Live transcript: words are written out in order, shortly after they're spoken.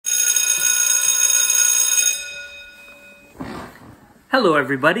Hello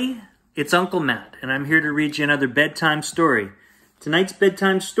everybody, it's Uncle Matt, and I'm here to read you another bedtime story. Tonight's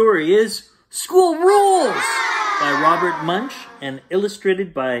bedtime story is School Rules by Robert Munsch and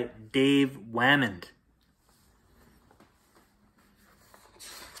illustrated by Dave Whamond.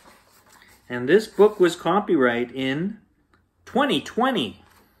 And this book was copyright in 2020.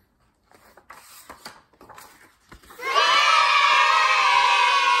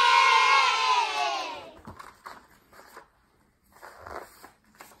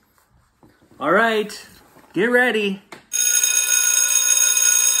 All right, get ready.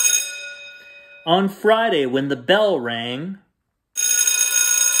 On Friday, when the bell rang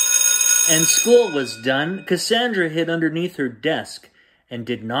and school was done, Cassandra hid underneath her desk and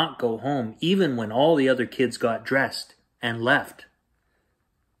did not go home, even when all the other kids got dressed and left.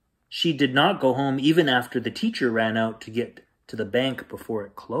 She did not go home even after the teacher ran out to get to the bank before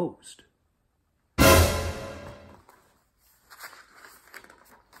it closed.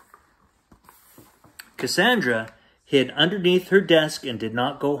 Cassandra hid underneath her desk and did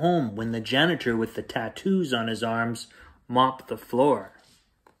not go home when the janitor with the tattoos on his arms mopped the floor.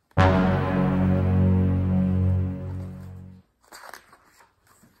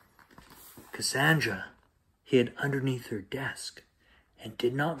 Cassandra hid underneath her desk and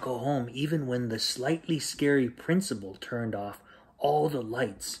did not go home even when the slightly scary principal turned off all the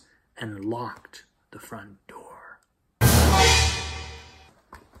lights and locked the front door.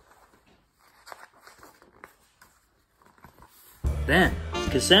 Then,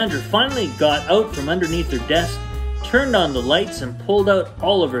 Cassandra finally got out from underneath her desk, turned on the lights, and pulled out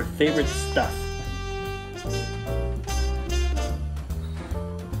all of her favorite stuff.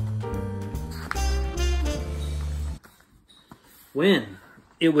 When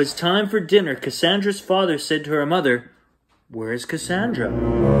it was time for dinner, Cassandra's father said to her mother, "Where is Cassandra?"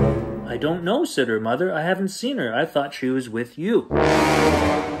 "I don't know," said her mother. "I haven't seen her. I thought she was with you."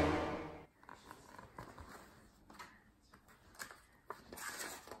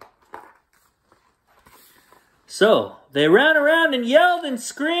 So, they ran around and yelled and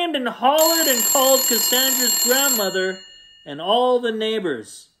screamed and hollered and called Cassandra's grandmother and all the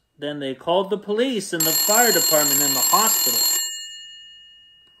neighbors. Then they called the police and the fire department and the hospital.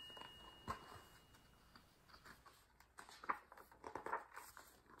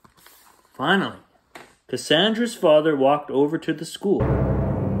 Finally, Cassandra's father walked over to the school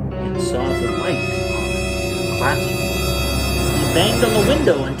and saw the light in the classroom. He banged on the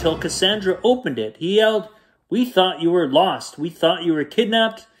window until Cassandra opened it. He yelled, "We thought you were lost. We thought you were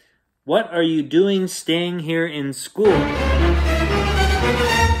kidnapped. What are you doing staying here in school?"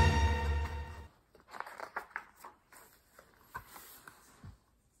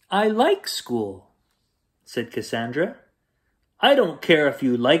 "I like school," said Cassandra. "I don't care if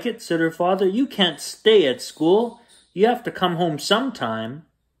you like it," said her father. "You can't stay at school. You have to come home sometime."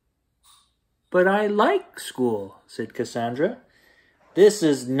 "But I like school," said Cassandra. "This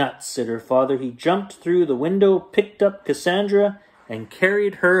is nuts," said her father. He jumped through the window, picked up Cassandra, and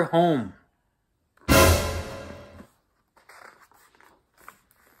carried her home.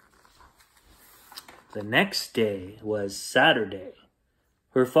 The next day was Saturday.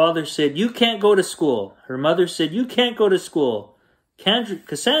 Her father said, "You can't go to school." Her mother said, "You can't go to school."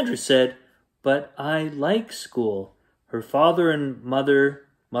 Cassandra said, "But I like school." Her father and mother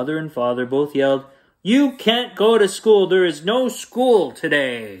and father both yelled, "You can't go to school. There is no school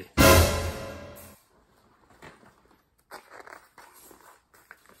today."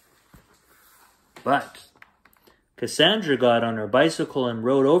 But Cassandra got on her bicycle and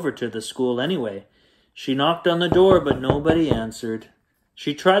rode over to the school anyway. She knocked on the door, but nobody answered.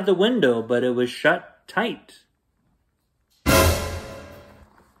 She tried the window, but it was shut tight.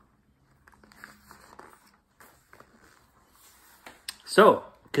 So,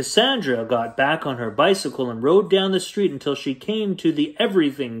 Cassandra got back on her bicycle and rode down the street until she came to the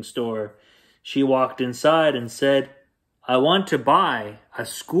everything store. She walked inside and said, "I want to buy a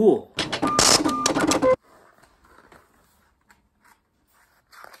school."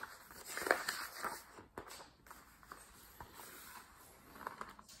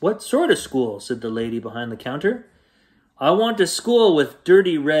 "What sort of school?" said the lady behind the counter. "I want a school with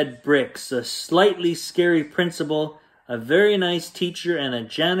dirty red bricks, a slightly scary principal, a very nice teacher, and a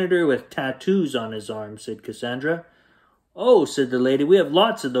janitor with tattoos on his arm," said Cassandra. "Oh," said the lady, "we have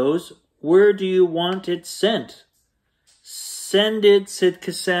lots of those. Where do you want it sent?" "Send it," said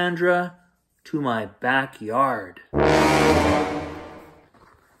Cassandra, "to my backyard."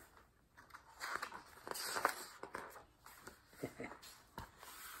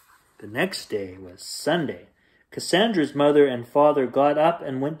 The next day was Sunday. Cassandra's mother and father got up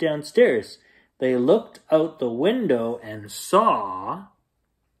and went downstairs. They looked out the window and saw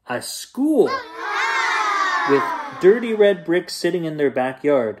a school with dirty red bricks sitting in their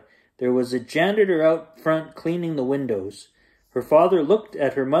backyard. There was a janitor out front cleaning the windows. Her father looked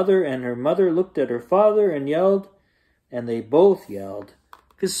at her mother, and her mother looked at her father and yelled, and they both yelled,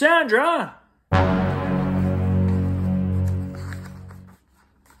 "Cassandra!"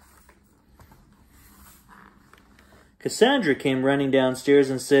 Cassandra came running downstairs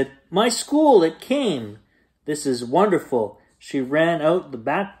and said, "My school, it came! This is wonderful." She ran out the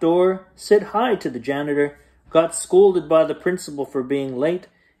back door, said hi to the janitor, got scolded by the principal for being late,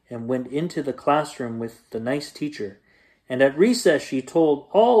 and went into the classroom with the nice teacher. And at recess she told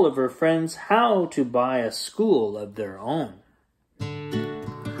all of her friends how to buy a school of their own.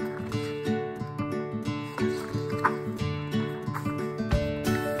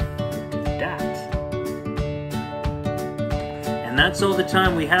 And that's all the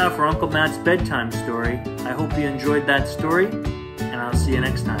time we have for Uncle Matt's bedtime story. I hope you enjoyed that story, and I'll see you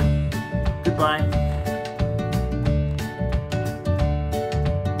next time. Goodbye.